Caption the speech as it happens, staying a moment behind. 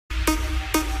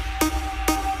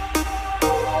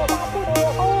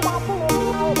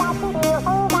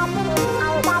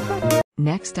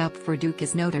Next up for Duke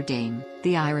is Notre Dame.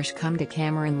 The Irish come to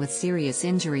Cameron with serious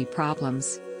injury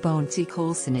problems. Bonesy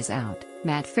Coulson is out.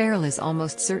 Matt Farrell is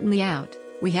almost certainly out.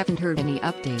 We haven't heard any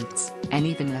updates, and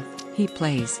even if he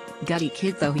plays, gutty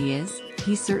kid though he is,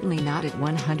 he's certainly not at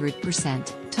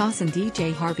 100%. Toss in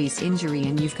DJ Harvey's injury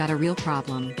and you've got a real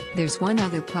problem. There's one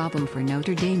other problem for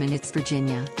Notre Dame and it's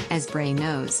Virginia. As Bray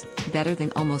knows, better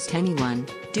than almost anyone,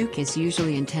 Duke is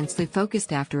usually intensely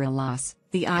focused after a loss.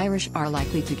 The Irish are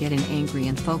likely to get an angry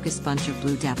and focused bunch of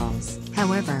Blue Devils.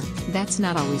 However, that's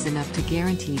not always enough to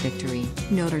guarantee victory.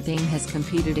 Notre Dame has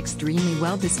competed extremely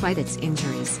well despite its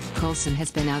injuries. Coulson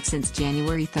has been out since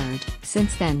January 3rd.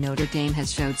 Since then Notre Dame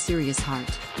has showed serious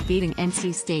heart, beating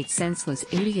NC State senseless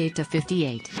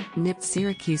 88-58, nipped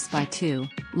Syracuse by 2,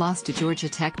 lost to Georgia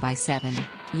Tech by 7,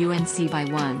 UNC by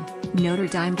 1, Notre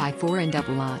Dame by 4 and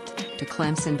double lot, to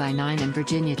Clemson by 9 and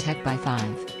Virginia Tech by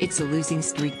 5. It's a losing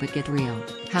streak, but get real.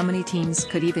 How many teams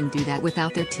could even do that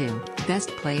without their two best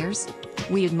players?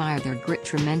 We admire their grit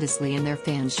tremendously and their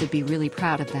fans should be really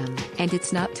proud of them. And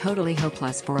it's not totally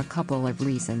hopeless for a couple of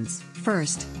reasons.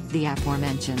 First, the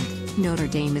aforementioned, Notre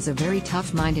Dame is a very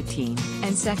tough-minded team.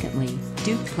 And secondly,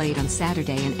 Duke played on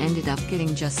Saturday and ended up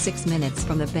getting just 6 minutes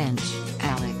from the bench.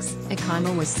 Alex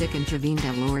O'Connell was sick and Trevin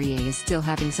Laurier is still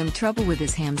having some trouble with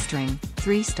his hamstring.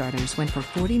 3 starters went for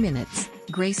 40 minutes.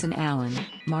 Grayson Allen,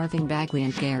 Marvin Bagley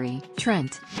and Gary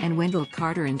Trent, and Wendell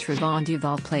Carter and Trevon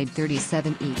Duval played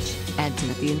 37 each. Add to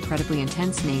it the incredibly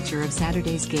intense nature of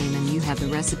Saturday's game and you have the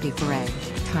recipe for a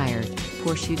tired,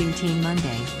 poor shooting team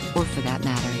Monday, or for that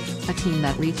matter, a team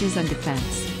that reaches on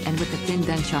defense, and with a thin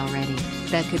bench already,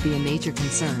 that could be a major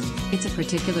concern. It's a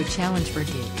particular challenge for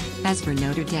Duke. As for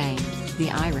Notre Dame,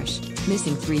 the Irish,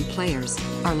 missing 3 players,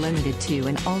 are limited to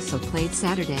and also played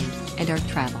Saturday, and are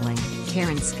traveling.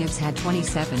 Terrence Gibbs had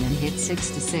 27 and hit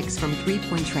 6-6 from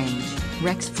 3-point range.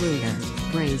 Rex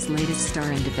Fluter, Bray's latest star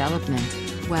in development,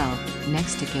 well,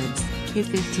 next to Gibbs, hit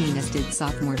 15 as did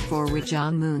sophomore forward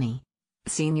John Mooney.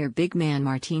 Senior big man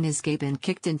Martinez Gabin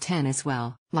kicked in 10 as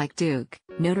well. Like Duke,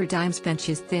 Notre Dame's bench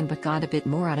is thin but got a bit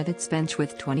more out of its bench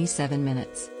with 27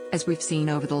 minutes. As we've seen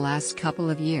over the last couple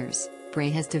of years, Bray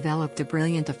has developed a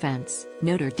brilliant offense.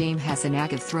 Notre Dame has a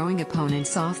knack of throwing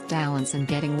opponents off balance and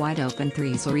getting wide open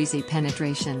threes or easy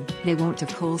penetration. They won't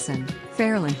have Coulson,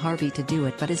 Farrell and Harvey to do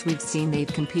it, but as we've seen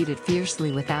they've competed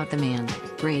fiercely without the man.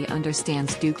 Bray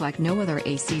understands Duke like no other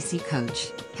ACC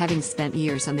coach, having spent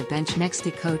years on the bench next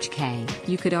to Coach K.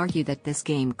 You could argue that this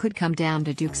game could come down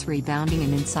to Duke's rebounding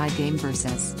and inside game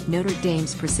versus Notre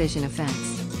Dame's precision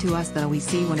offense. To us though we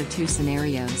see one of 2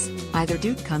 scenarios. Either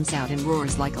Duke comes out and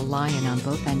roars like a lion on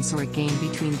both ends, or a game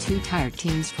between 2 tired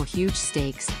teams for huge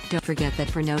stakes. Don't forget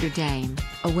that for Notre Dame,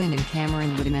 a win in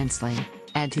Cameron would immensely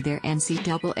add to their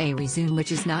NCAA resume,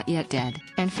 which is not yet dead.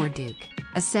 And for Duke,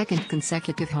 a second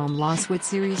consecutive home loss would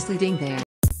seriously ding their